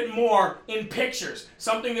little bit more in pictures.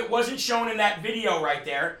 Something that wasn't shown in that video right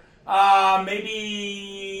there.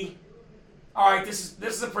 Maybe... All right, this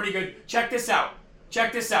is a pretty good... Check this out.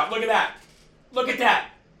 Check this out. Look at that. Look at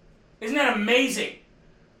that. Isn't that amazing?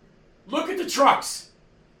 Look at the trucks.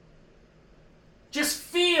 Just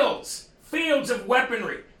fields. Fields of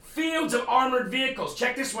weaponry. Fields of armored vehicles.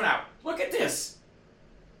 Check this one out. Look at this.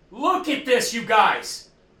 Look at this, you guys.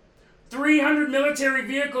 300 military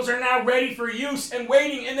vehicles are now ready for use and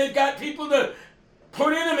waiting, and they've got people to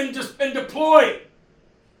put in them and deploy.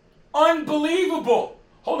 Unbelievable.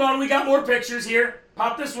 Hold on, we got more pictures here.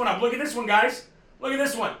 Pop this one up. Look at this one, guys. Look at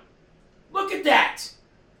this one. Look at that.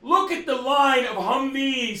 Look at the line of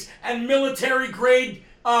Humvees and military-grade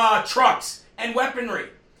trucks and weaponry.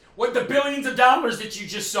 What the billions of dollars that you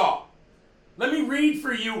just saw. Let me read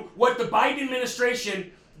for you what the Biden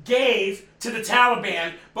administration gave to the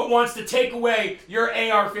Taliban but wants to take away your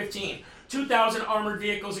AR-15. 2,000 armored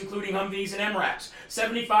vehicles, including Humvees and MRAPs.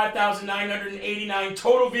 75,989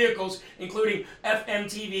 total vehicles, including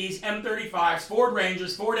FMTVs, M35s, Ford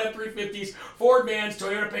Rangers, Ford F-350s, Ford vans,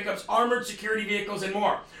 Toyota pickups, armored security vehicles, and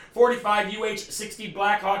more. 45 UH-60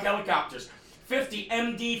 Black Hawk helicopters. 50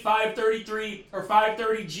 MD-533 or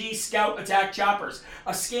 530G Scout attack choppers.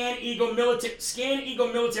 A Scan Eagle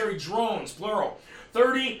military drones, plural.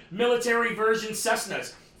 30 military version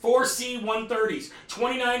Cessnas. 4 C-130s,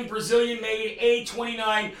 29 Brazilian-made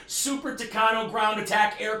A-29 Super Tucano ground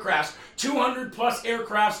attack aircrafts, 200 plus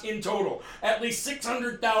aircrafts in total, at least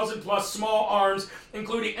 600,000 plus small arms,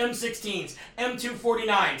 including M16s,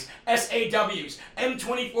 M249s, SAWs,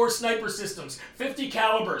 M24 sniper systems, 50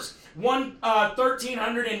 calibers,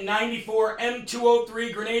 1,394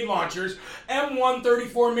 M203 grenade launchers,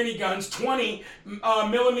 M134 miniguns, 20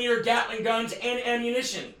 millimeter Gatling guns, and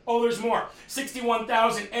ammunition. Oh, there's more.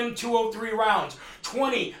 61,000 M203 rounds,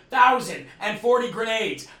 20,040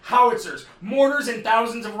 grenades, howitzers, mortars, and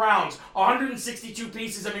thousands of rounds, 162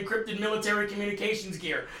 pieces of encrypted military communications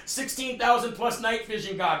gear, 16,000 plus night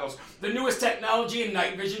vision goggles, the newest technology in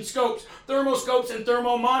night vision scopes, thermoscopes, and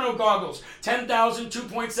thermal mono goggles, 10,000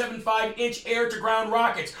 2.75-inch air-to-ground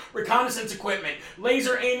rockets, reconnaissance equipment,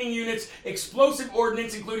 laser aiming units, explosive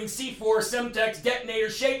ordnance including C4, Semtex,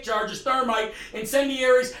 detonators, shape charges, thermite,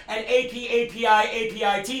 incendiaries, and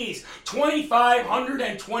APITs,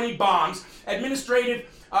 2,520 bombs, administration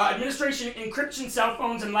encryption cell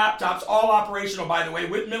phones and laptops, all operational, by the way,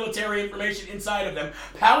 with military information inside of them,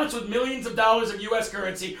 pallets with millions of dollars of U.S.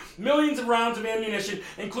 currency, millions of rounds of ammunition,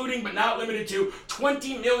 including but not limited to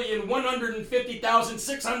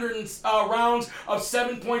 20,150,600 rounds of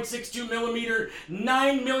 7.62 millimeter,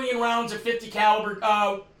 9 million rounds of 50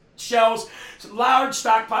 caliber shells, large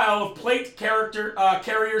stockpile of plate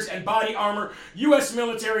carriers and body armor, U.S.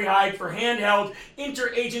 military hide for handheld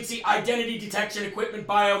interagency identity detection equipment,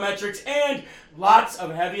 biometrics, and lots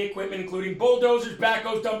of heavy equipment, including bulldozers,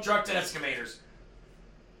 backhoes, dump trucks, and excavators.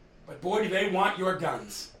 But boy, do they want your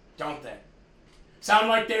guns, don't they? Sound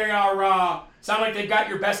like they are. Sound like they've got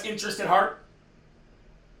your best interest at heart.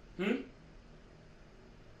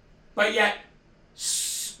 But yet,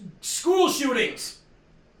 school shootings.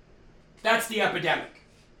 That's the epidemic.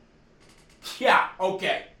 Yeah,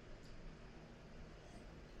 okay.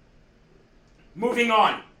 Moving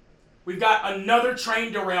on. We've got another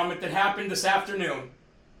train derailment that happened this afternoon.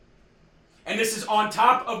 And this is on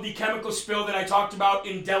top of the chemical spill that I talked about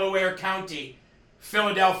in Delaware County,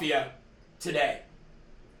 Philadelphia, today.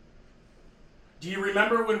 Do you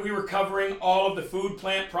remember when we were covering all of the food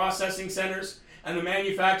plant processing centers and the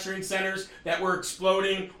manufacturing centers that were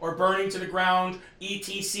exploding or burning to the ground,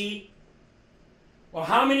 etc.? Well,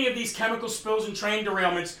 how many of these chemical spills and train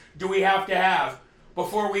derailments do we have to have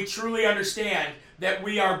before we truly understand that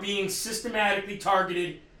we are being systematically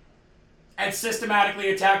targeted and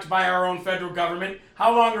systematically attacked by our own federal government?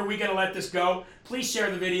 How long are we going to let this go? Please share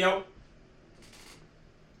the video.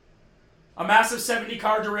 A massive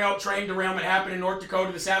 70-car train derailment happened in North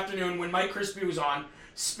Dakota this afternoon when Mike Crispy was on,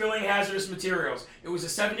 spilling hazardous materials. It was a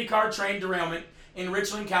 70-car train derailment in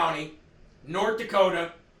Richland County, North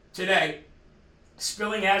Dakota, today.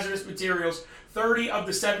 Spilling hazardous materials. 30 of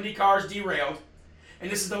the 70 cars derailed.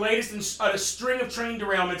 And this is the latest in a string of train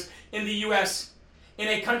derailments in the U.S. in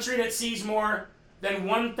a country that sees more than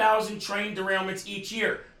 1,000 train derailments each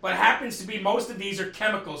year. But it happens to be most of these are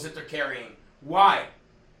chemicals that they're carrying. Why?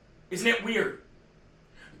 Isn't it weird?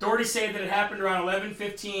 Authorities say that it happened around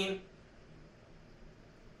 11:15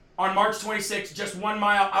 on March 26th, just 1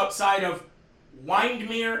 mile outside of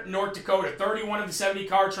Windermere, North Dakota. 31 of the 70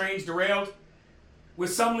 car trains derailed,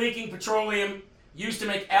 with some leaking petroleum used to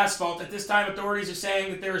make asphalt. At this time, authorities are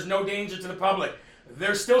saying that there is no danger to the public.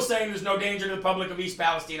 They're still saying there's no danger to the public of East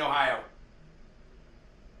Palestine, Ohio.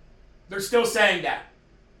 They're still saying that.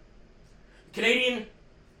 The Canadian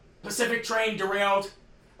Pacific train derailed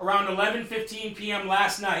around 11:15 p.m.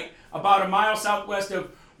 last night, about a mile southwest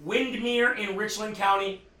of Windermere in Richland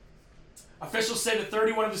County. Officials say that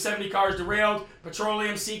 31 of the 70 cars derailed,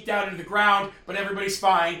 petroleum seeped out into the ground, but everybody's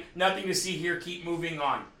fine. Nothing to see here. Keep moving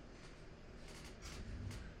on.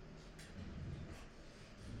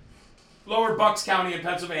 Lower Bucks County in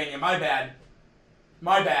Pennsylvania. My bad.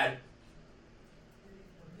 My bad.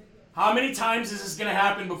 How many times is this going to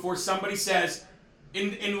happen before somebody says,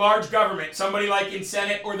 in large government, somebody like in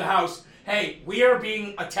Senate or the House, hey, we are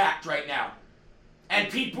being attacked right now. And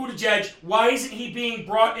Pete Buttigieg, why isn't he being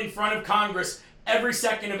brought in front of Congress every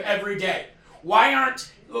second of every day? Why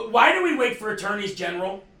do we wait for attorneys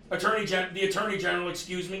general the Attorney General,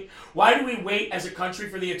 excuse me. Why do we wait as a country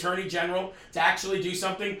for the Attorney General to actually do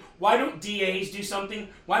something? Why don't DAs do something?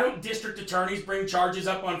 Why don't district attorneys bring charges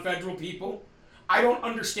up on federal people? I don't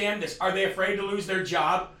understand this. Are they afraid to lose their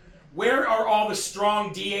job? Where are all the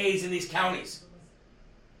strong DAs in these counties?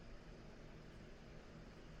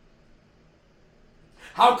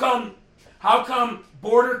 How come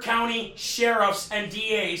border county sheriffs and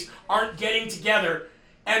DAs aren't getting together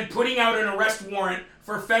and putting out an arrest warrant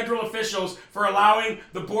for federal officials for allowing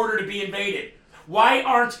the border to be invaded? Why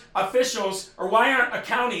aren't officials, or why aren't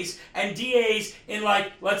counties and DAs in,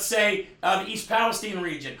 like, let's say, the East Palestine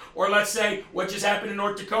region, or let's say what just happened in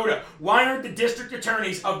North Dakota, why aren't the district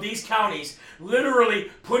attorneys of these counties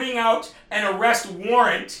literally putting out an arrest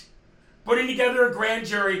warrant, putting together a grand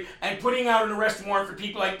jury, and putting out an arrest warrant for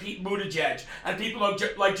people like Pete Buttigieg and people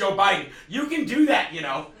like Joe Biden? You can do that, you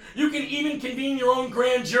know. You can even convene your own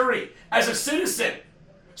grand jury as a citizen.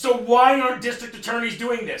 So why aren't district attorneys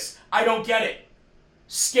doing this? I don't get it.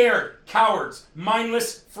 Scared, cowards,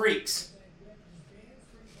 mindless freaks.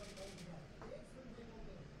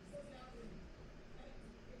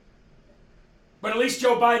 But at least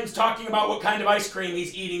Joe Biden's talking about what kind of ice cream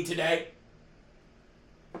he's eating today.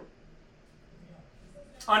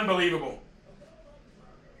 Unbelievable.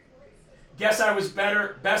 Guess I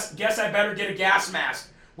better get a gas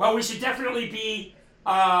mask. Well, we should definitely be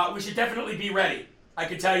ready. I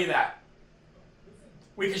can tell you that.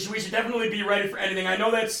 We should definitely be ready for anything. I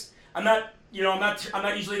know I'm not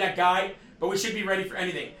usually that guy, but we should be ready for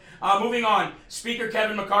anything. Moving on, Speaker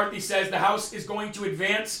Kevin McCarthy says the House is going to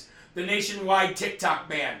advance the nationwide TikTok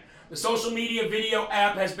ban. The social media video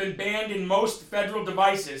app has been banned in most federal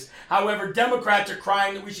devices. However, Democrats are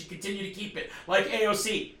crying that we should continue to keep it, like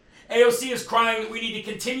AOC. AOC is crying that we need to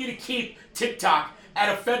continue to keep TikTok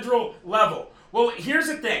at a federal level. Well, here's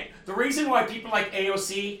the thing. The reason why people like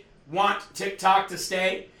AOC want TikTok to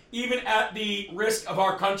stay, even at the risk of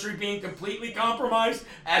our country being completely compromised,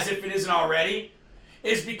 as if it isn't already,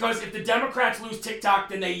 is because if the Democrats lose TikTok,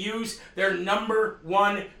 then they use their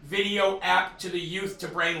 #1 video app to the youth to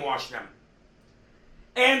brainwash them.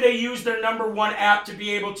 And they use their #1 app to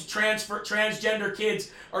be able to transgender kids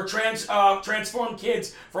or transform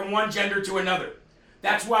kids from one gender to another.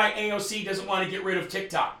 That's why AOC doesn't want to get rid of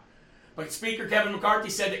TikTok. But Speaker Kevin McCarthy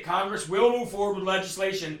said that Congress will move forward with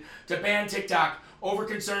legislation to ban TikTok over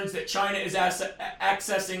concerns that China is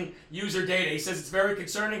accessing user data. He says it's very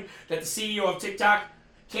concerning that the CEO of TikTok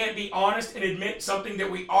can't be honest and admit something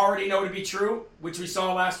that we already know to be true, which we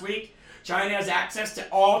saw last week. China has access to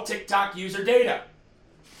all TikTok user data.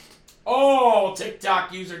 All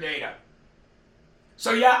TikTok user data.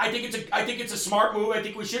 So yeah, I think it's a smart move. I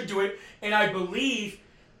think we should do it, and I believe,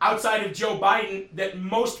 outside of Joe Biden, that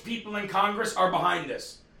most people in Congress are behind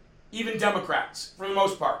this. Even Democrats, for the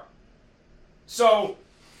most part. So,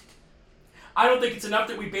 I don't think it's enough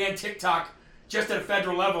that we ban TikTok just at a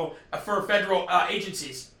federal level for federal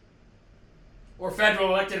agencies or federal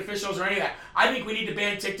elected officials or any of that. I think we need to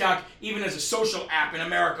ban TikTok even as a social app in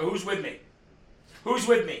America. Who's with me? Who's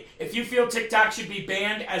with me? If you feel TikTok should be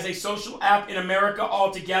banned as a social app in America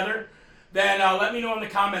altogether, then let me know in the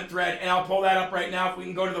comment thread, and I'll pull that up right now if we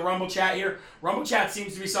can go to the Rumble chat here. Rumble chat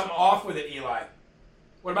seems to be something off with it, Eli.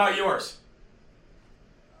 What about yours?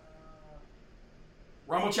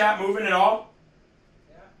 Rumble chat moving at all?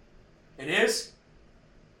 Yeah. It is?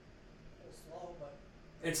 A little slow, but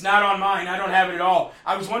it's not on mine. I don't have it at all.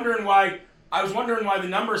 I was wondering why the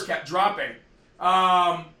numbers kept dropping.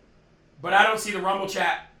 But I don't see the Rumble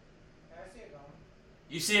chat. yeah, I see it going.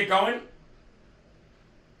 You see it going?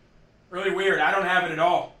 Really weird. I don't have it at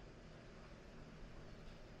all.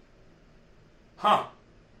 Huh.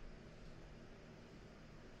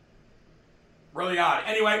 Really odd.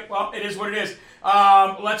 Anyway, well, it is what it is.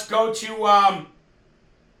 Let's go to...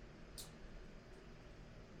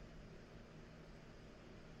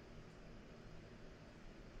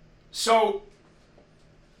 So,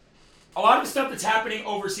 a lot of the stuff that's happening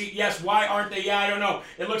overseas, yes, why aren't they? Yeah, I don't know.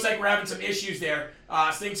 It looks like we're having some issues there.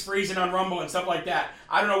 Things freezing on Rumble and stuff like that.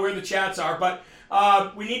 I don't know where the chats are, but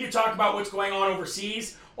we need to talk about what's going on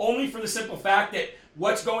overseas, only for the simple fact that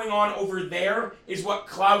what's going on over there is what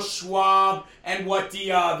Klaus Schwab and what the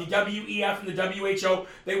WEF and the WHO,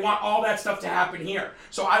 they want all that stuff to happen here.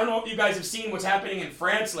 So I don't know if you guys have seen what's happening in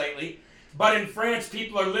France lately, but in France,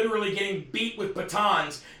 people are literally getting beat with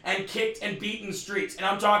batons and kicked and beat in the streets. And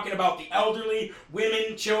I'm talking about the elderly,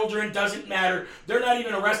 women, children, doesn't matter. They're not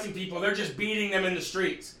even arresting people. They're just beating them in the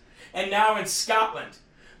streets. And now in Scotland,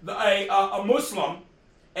 a Muslim,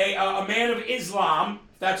 a man of Islam,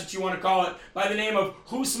 if that's what you want to call it, by the name of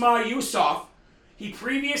Husma Yusuf, He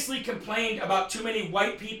previously complained about too many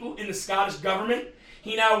white people in the Scottish government.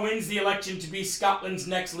 He now wins the election to be Scotland's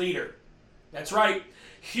next leader. That's right.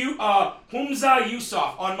 Humza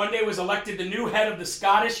Yousaf on Monday was elected the new head of the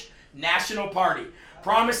Scottish National Party,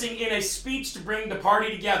 promising in a speech to bring the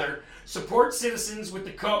party together, support citizens with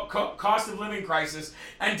the cost of living crisis,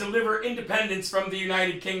 and deliver independence from the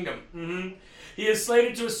United Kingdom. He is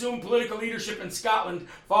slated to assume political leadership in Scotland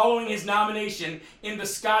following his nomination in the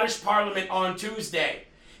Scottish Parliament on Tuesday.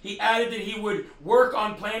 He added that he would work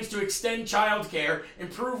on plans to extend childcare,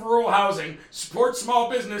 improve rural housing, support small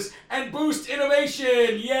business, and boost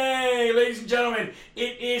innovation. Yay, ladies and gentlemen.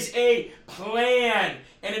 It is a plan,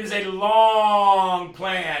 and it is a long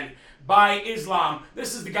plan by Islam.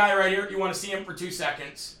 This is the guy right here. You want to see him for 2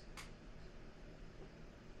 seconds.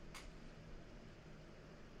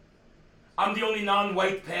 I'm the only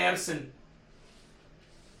non-white person.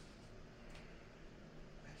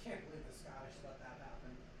 I can't believe the Scottish let that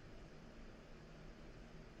happen.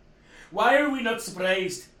 Why are we not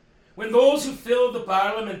surprised when those who fill the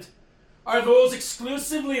parliament are those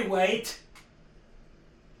exclusively white?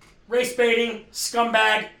 Race baiting,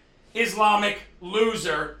 scumbag, Islamic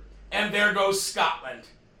loser, and there goes Scotland.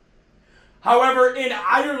 However, in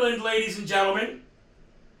Ireland, ladies and gentlemen,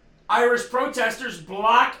 Irish protesters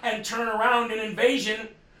block and turn around an invasion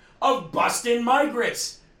of bust-in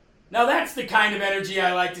migrants. Now that's the kind of energy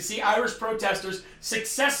I like to see. Irish protesters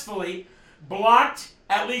successfully blocked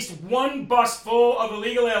at least one bus full of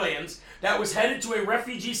illegal aliens that was headed to a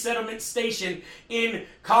refugee settlement station in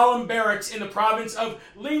Column Barracks in the province of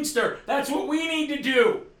Leinster. That's what we need to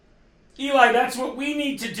do. Eli, that's what we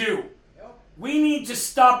need to do. Yep. We need to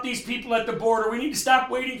stop these people at the border. We need to stop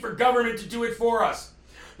waiting for government to do it for us.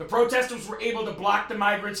 The protesters were able to block the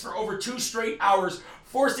migrants for over 2 straight hours,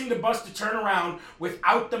 forcing the bus to turn around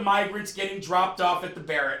without the migrants getting dropped off at the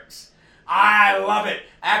barracks. I love it.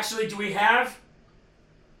 Actually, do we have...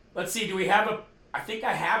 Let's see, do we have a... I think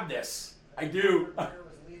I have this. I do. Conor McGregor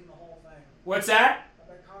was leading the whole thing. What's that? I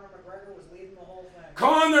bet Conor McGregor was leading the whole thing.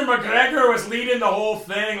 Conor McGregor was leading the whole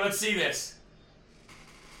thing. Let's see this.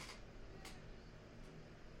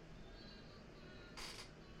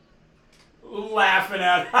 Laughing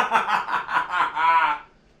at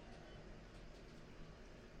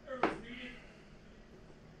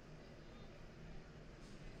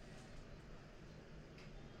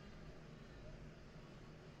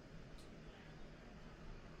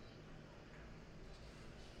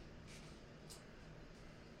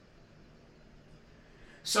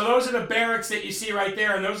So those are the barracks that you see right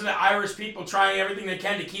there, and those are the Irish people trying everything they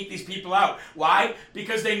can to keep these people out. Why?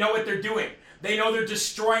 Because they know what they're doing. They know they're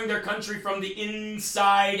destroying their country from the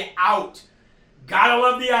inside out. Gotta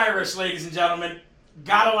love the Irish, ladies and gentlemen.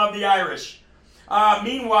 Gotta love the Irish.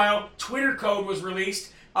 Meanwhile, Twitter code was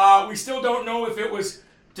released. We still don't know if it was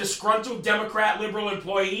disgruntled Democrat liberal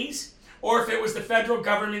employees or if it was the federal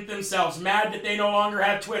government themselves mad that they no longer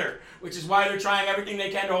have Twitter, which is why they're trying everything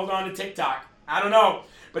they can to hold on to TikTok. I don't know,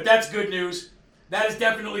 but that's good news. That is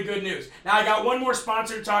definitely good news. Now, I got one more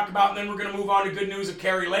sponsor to talk about, and then we're going to move on to good news of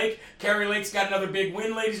Kerry Lake. Kerry Lake's got another big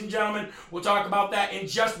win, ladies and gentlemen. We'll talk about that in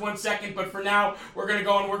just 1 second, but for now, we're going to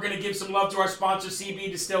go and we're going to give some love to our sponsor,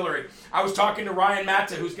 CB Distillery. I was talking to Ryan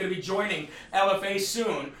Matta, who's going to be joining LFA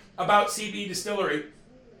soon, about CB Distillery.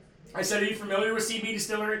 I said, are you familiar with CB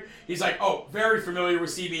Distillery? He's like, oh, very familiar with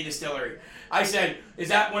CB Distillery. I said, is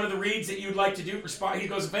that one of the reads that you'd like to do? He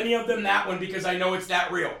goes, if any of them, that one, because I know it's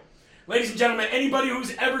that real. Ladies and gentlemen, anybody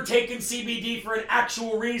who's ever taken CBD for an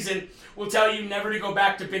actual reason will tell you never to go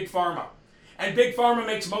back to Big Pharma. And Big Pharma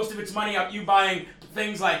makes most of its money out you buying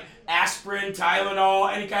things like aspirin,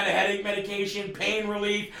 Tylenol, any kind of headache medication, pain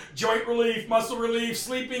relief, joint relief, muscle relief,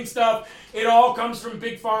 sleeping stuff. It all comes from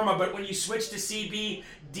Big Pharma. But when you switch to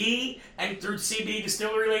CBD and through CB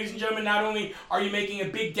Distillery, ladies and gentlemen, not only are you making a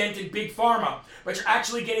big dent in Big Pharma, but you're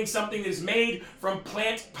actually getting something that is made from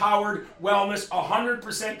plant-powered wellness,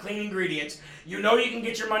 100% clean ingredients. You know you can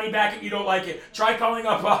get your money back if you don't like it. Try calling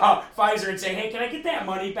up Pfizer and saying, hey, can I get that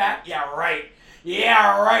money back? Yeah, right.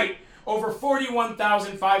 Yeah, right. Over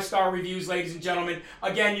 41,000 5-star reviews, ladies and gentlemen.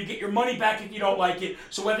 Again, you get your money back if you don't like it.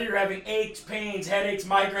 So whether you're having aches, pains, headaches,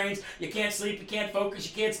 migraines, you can't sleep, you can't focus,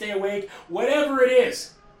 you can't stay awake, whatever it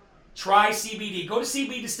is, try CBD. Go to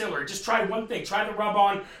CB Distillery. Just try one thing. Try the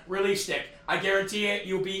rub-on relief stick. I guarantee it,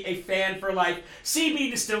 you'll be a fan for life.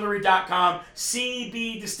 CBDistillery.com.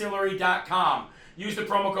 CBDistillery.com. Use the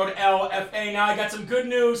promo code LFA. Now, I got some good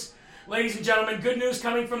news. Ladies and gentlemen, good news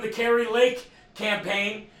coming from the Kerry Lake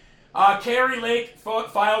campaign. Kerry Lake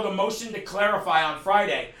filed a motion to clarify on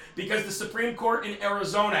Friday because the Supreme Court in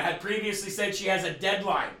Arizona had previously said she has a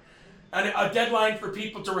deadline for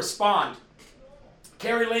people to respond.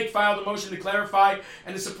 Kari Lake filed a motion to clarify,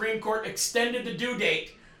 and the Supreme Court extended the due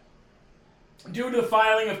date due to the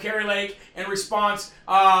filing of Kari Lake in response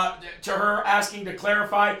to her asking to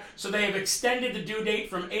clarify. So they have extended the due date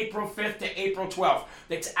from April 5th to April 12th.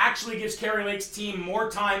 That actually gives Kari Lake's team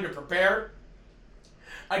more time to prepare.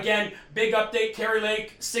 Again, big update, Kari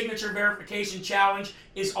Lake signature verification challenge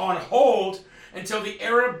is on hold until the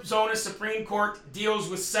Arizona Supreme Court deals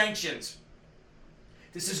with sanctions.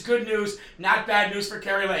 This is good news, not bad news for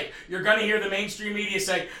Kari Lake. You're going to hear the mainstream media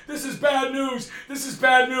say, this is bad news, this is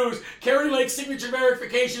bad news. Kari Lake's signature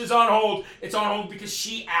verification is on hold. It's on hold because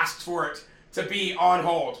she asked for it to be on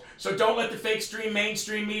hold. So don't let the fake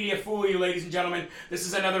mainstream media fool you, ladies and gentlemen. This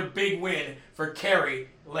is another big win for Kari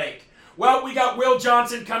Lake. Well, we got Will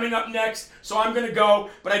Johnson coming up next, so I'm going to go.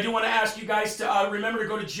 But I do want to ask you guys to remember to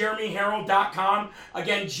go to jeremyherald.com.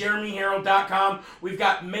 Again, jeremyherald.com. We've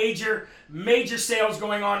got major sales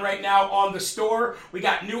going on right now on the store. We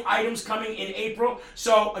got new items coming in April.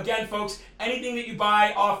 So, again, folks, anything that you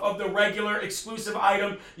buy off of the regular exclusive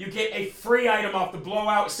item, you get a free item off the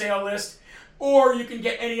blowout sale list. Or you can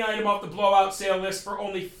get any item off the blowout sale list for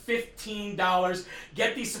only $15.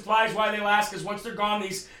 Get these supplies while they last, because once they're gone,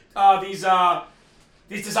 these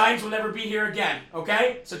designs will never be here again,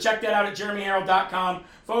 okay? So check that out at jeremyherald.com.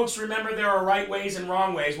 Folks, remember there are right ways and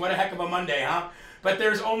wrong ways. What a heck of a Monday, huh? But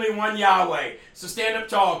there's only one Yahweh. So stand up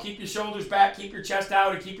tall, keep your shoulders back, keep your chest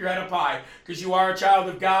out, and keep your head up high, because you are a child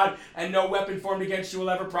of God, and no weapon formed against you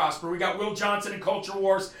will ever prosper. We got Will Johnson and Culture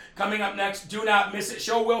Wars coming up next. Do not miss it.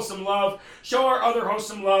 Show Will some love. Show our other hosts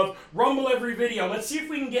some love. Rumble every video. Let's see if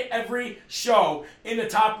we can get every show in the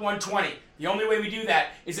top 120. The only way we do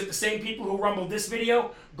that is if the same people who rumbled this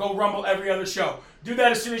video go rumble every other show. Do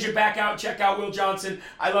that as soon as you back out and check out Will Johnson.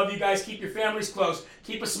 I love you guys. Keep your families close.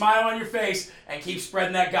 Keep a smile on your face and keep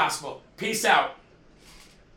spreading that gospel. Peace out.